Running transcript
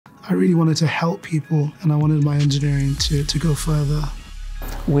I really wanted to help people, and I wanted my engineering to go further.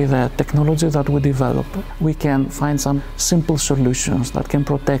 With the technology that we develop, we can find some simple solutions that can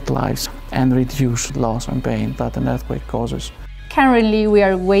protect lives and reduce loss and pain that an earthquake causes. Currently, we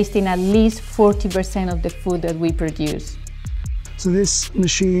are wasting at least 40% of the food that we produce. So this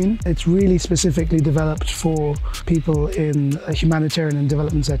machine, it's really specifically developed for people in a humanitarian and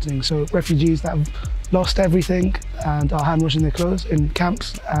development setting. So refugees that have lost everything and are hand washing their clothes in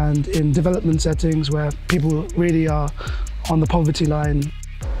camps, and in development settings where people really are on the poverty line.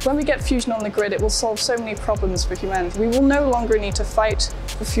 When we get fusion on the grid, it will solve so many problems for humanity. We will no longer need to fight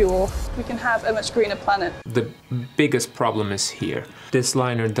for fuel. We can have a much greener planet. The biggest problem is here. This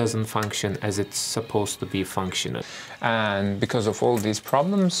liner doesn't function as it's supposed to be functioning. And because of all these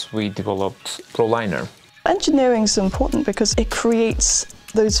problems, we developed ProLiner. Engineering is important because it creates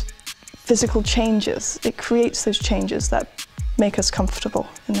those physical changes. It creates those changes that make us comfortable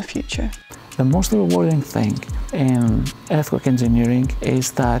in the future. The most rewarding thing in earthquake engineering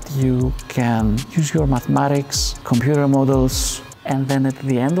is that you can use your mathematics, computer models, and then at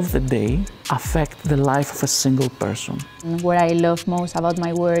the end of the day, affect the life of a single person. What I love most about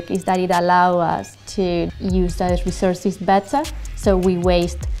my work is that it allows us to use those resources better, so we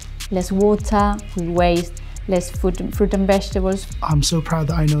waste less water, we waste less fruit and vegetables. I'm so proud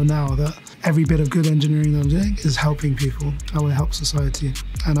that I know now that every bit of good engineering that I'm doing is helping people. I want to help society,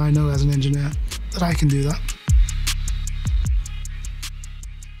 and I know as an engineer that I can do that.